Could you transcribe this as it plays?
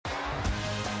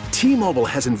T-Mobile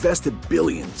has invested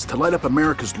billions to light up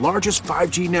America's largest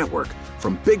 5G network,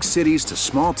 from big cities to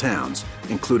small towns,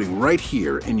 including right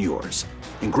here in yours.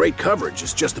 And great coverage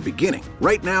is just the beginning.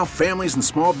 Right now, families and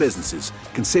small businesses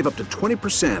can save up to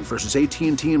 20% versus AT&T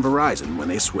and Verizon when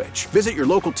they switch. Visit your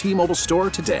local T-Mobile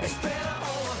store today.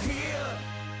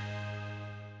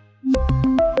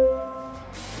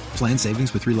 Plan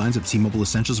savings with 3 lines of T-Mobile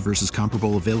Essentials versus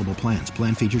comparable available plans.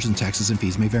 Plan features and taxes and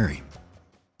fees may vary.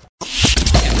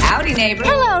 Howdy, neighbor.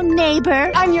 Hello,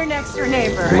 neighbor. I'm your next door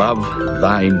neighbor. Love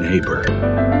thy neighbor.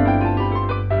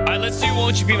 All right, let's do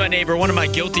Won't You Be My Neighbor. One of my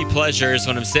guilty pleasures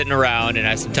when I'm sitting around and I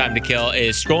have some time to kill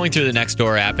is scrolling through the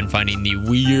Nextdoor app and finding the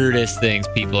weirdest things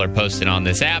people are posting on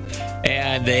this app.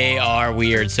 And they are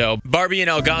weird. So, Barbie and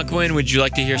Algonquin, would you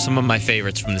like to hear some of my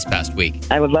favorites from this past week?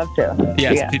 I would love to.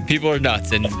 Yes, Yeah. people are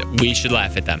nuts, and we should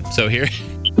laugh at them. So here.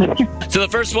 So the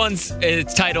first one's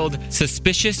it's titled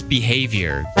Suspicious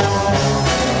Behavior.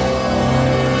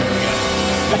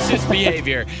 Suspicious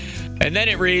behavior. And then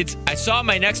it reads, I saw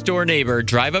my next door neighbor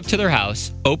drive up to their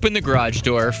house, open the garage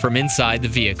door from inside the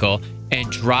vehicle, and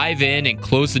drive in and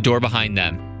close the door behind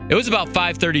them. It was about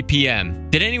 5:30 p.m.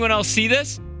 Did anyone else see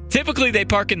this? Typically, they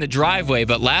park in the driveway,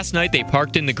 but last night they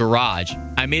parked in the garage.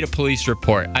 I made a police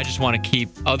report. I just want to keep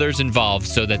others involved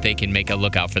so that they can make a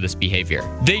lookout for this behavior.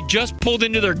 They just pulled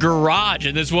into their garage,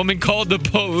 and this woman called the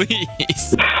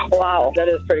police. Wow, that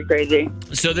is pretty crazy.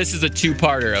 So this is a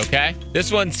two-parter, okay?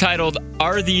 This one's titled,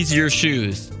 Are These Your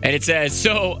Shoes? And it says,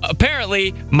 so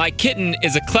apparently my kitten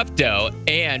is a klepto,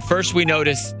 and first we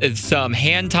noticed some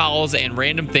hand towels and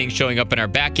random things showing up in our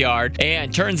backyard,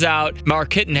 and turns out our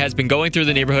kitten has been going through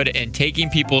the neighborhood and taking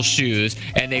people's shoes,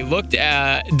 and they looked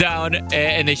down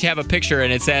and they have a picture,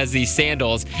 and it says these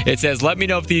sandals. It says, let me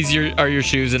know if these are your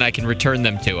shoes and I can return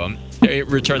them to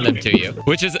you,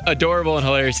 which is adorable and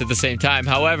hilarious at the same time.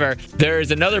 However, there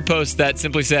is another post that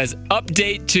simply says,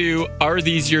 update to, are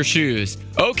these your shoes?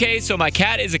 Okay, so my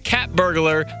cat is a cat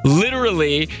burglar,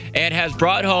 literally, and has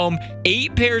brought home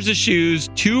 8 pairs of shoes,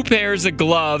 2 pairs of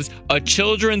gloves, a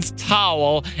children's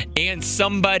towel, and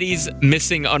somebody's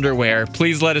missing underwear.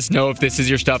 Please let us know if this is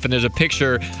your stuff. And there's a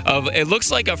picture of, it looks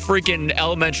like a freaking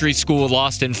elementary school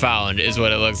lost and found is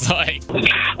what it looks like.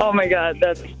 Oh my God,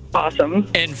 that's awesome.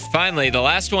 And finally, the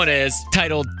last one is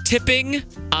titled Tipping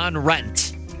on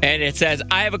Rent. And it says,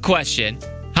 I have a question.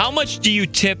 How much do you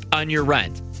tip on your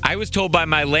rent? I was told by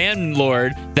my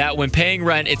landlord that when paying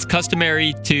rent, it's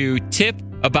customary to tip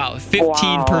about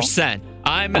 15%. Wow.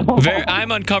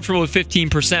 I'm uncomfortable with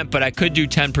 15%, but I could do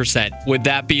 10%. Would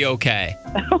that be okay?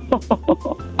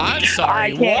 I'm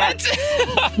sorry. What?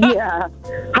 Yeah.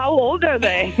 How old are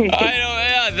they?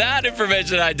 That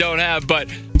information I don't have, but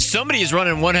somebody is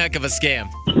running one heck of a scam.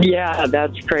 Yeah,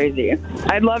 that's crazy.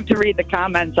 I'd love to read the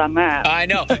comments on that. I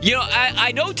know.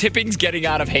 I know tipping's getting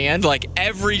out of hand. Like,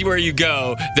 everywhere you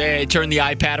go, they turn the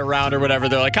iPad around or whatever.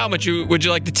 They're like, how much would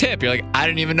you like to tip? You're like, I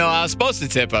didn't even know I was supposed to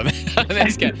tip them.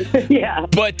 Yeah.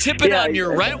 But tipping on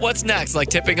your rent, what's next? Like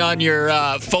tipping on your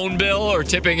phone bill or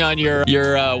tipping on your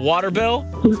water bill?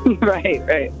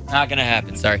 Right. Not going to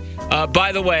happen. Sorry.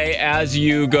 By the way, as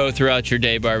you go throughout your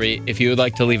day, Barbie, if you would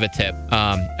like to leave a tip,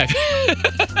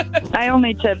 I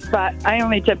only tip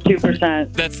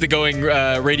 2%. That's the going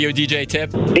radio DJ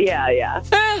tip? Yeah.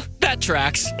 That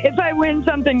tracks. If I win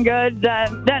something good,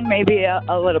 then maybe a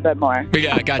little bit more.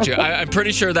 Yeah, gotcha. I'm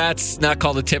pretty sure that's not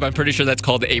called a tip. I'm pretty sure that's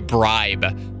called a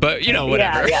bribe. But,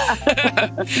 whatever.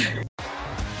 Yeah.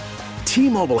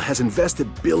 T-Mobile has invested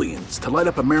billions to light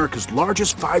up America's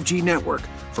largest 5G network,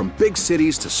 from big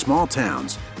cities to small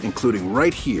towns, including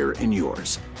right here in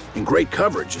yours. And great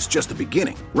coverage is just the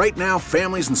beginning. Right now,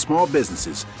 families and small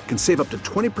businesses can save up to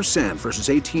 20% versus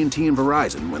AT&T and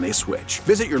Verizon when they switch.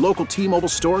 Visit your local T-Mobile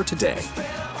store today.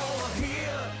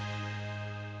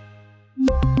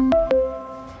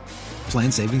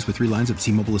 Plan savings with 3 lines of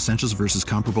T-Mobile Essentials versus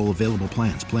comparable available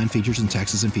plans. Plan features and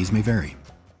taxes and fees may vary.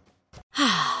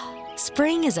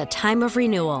 Spring is a time of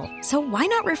renewal, so why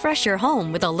not refresh your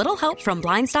home with a little help from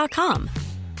Blinds.com?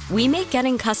 We make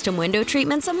getting custom window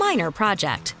treatments a minor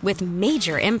project with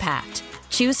major impact.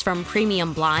 Choose from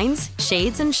premium blinds,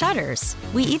 shades, and shutters.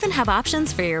 We even have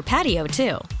options for your patio,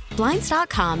 too.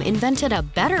 Blinds.com invented a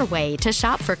better way to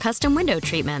shop for custom window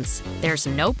treatments. There's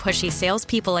no pushy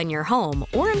salespeople in your home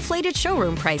or inflated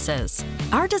showroom prices.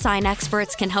 Our design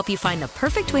experts can help you find the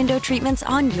perfect window treatments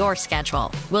on your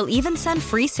schedule. We'll even send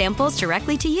free samples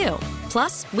directly to you.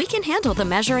 Plus, we can handle the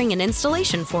measuring and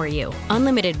installation for you.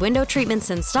 Unlimited window treatments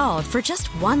installed for just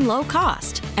one low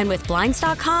cost. And with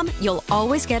Blinds.com, you'll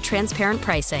always get transparent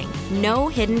pricing. No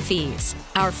hidden fees.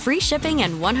 Our free shipping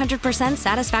and 100%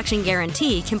 satisfaction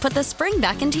guarantee can put the spring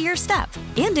back into your step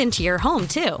and into your home,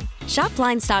 too. Shop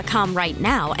Blinds.com right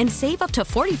now and save up to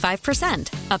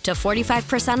 45%. Up to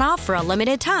 45% off for a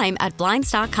limited time at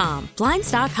Blinds.com.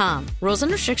 Blinds.com. Rules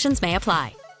and restrictions may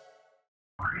apply.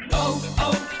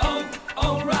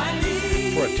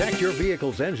 O'Reilly. Protect your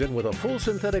vehicle's engine with a full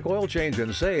synthetic oil change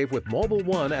and save with Mobile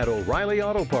One at O'Reilly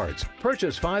Auto Parts.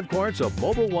 Purchase 5 quarts of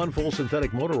Mobile One full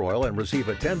synthetic motor oil and receive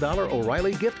a $10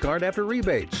 O'Reilly gift card after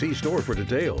rebate. See store for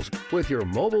details. With your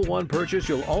Mobile One purchase,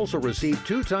 you'll also receive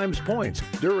 2 times points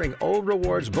during O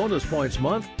Rewards Bonus Points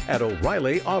Month at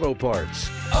O'Reilly Auto Parts.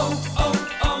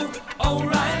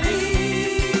 O'Reilly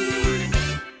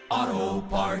Auto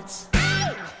Parts.